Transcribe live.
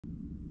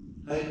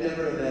I'd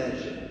never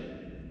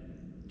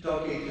imagined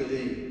talking to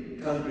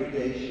the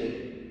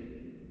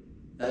congregation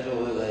at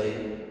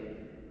OLA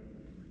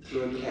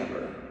through a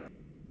camera,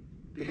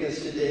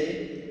 because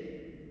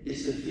today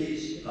is the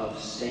feast of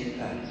St.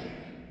 Patrick,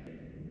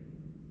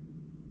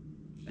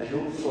 and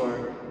who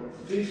for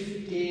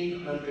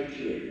 1,500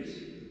 years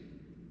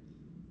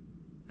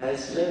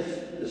has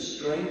left the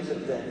strength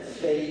of that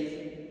faith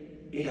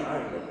in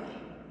Ireland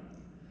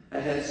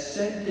and has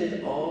sent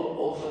it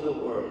all over the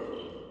world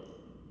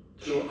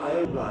through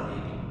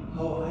ironic,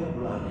 how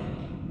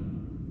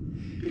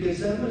ironic, because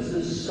that was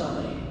the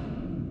sign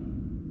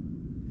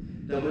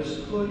that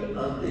was put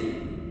on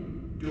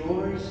the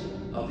doors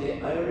of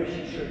the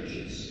Irish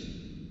churches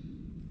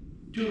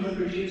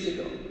 200 years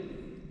ago,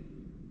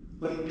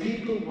 when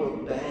people were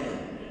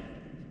banned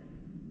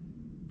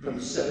from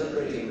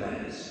celebrating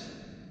Mass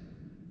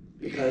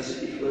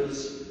because it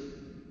was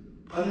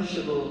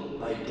punishable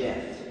by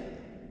death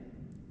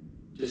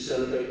to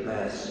celebrate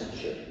Mass in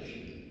church.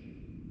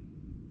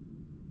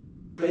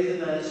 Pray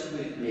the Mass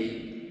with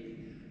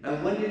me,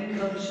 and when it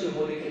comes to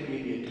Holy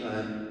Communion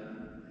time,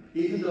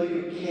 even though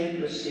you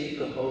can't receive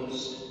the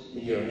host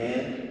in your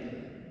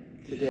hand,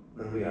 today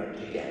when we are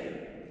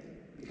together,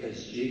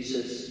 because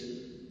Jesus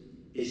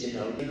is in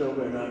our, even though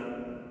we're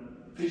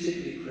not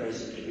physically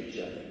present to each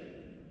other,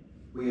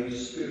 we are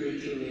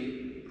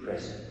spiritually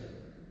present.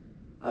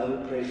 I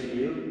will pray for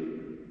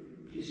you.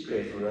 Please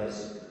pray for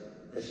us.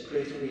 Let's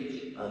pray for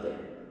each other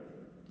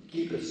to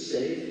keep us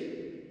safe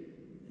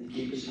and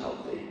keep us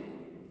healthy,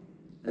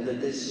 and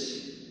that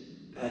this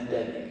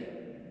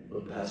pandemic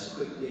will pass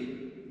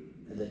quickly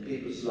and that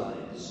people's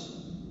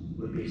lives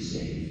will be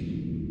saved.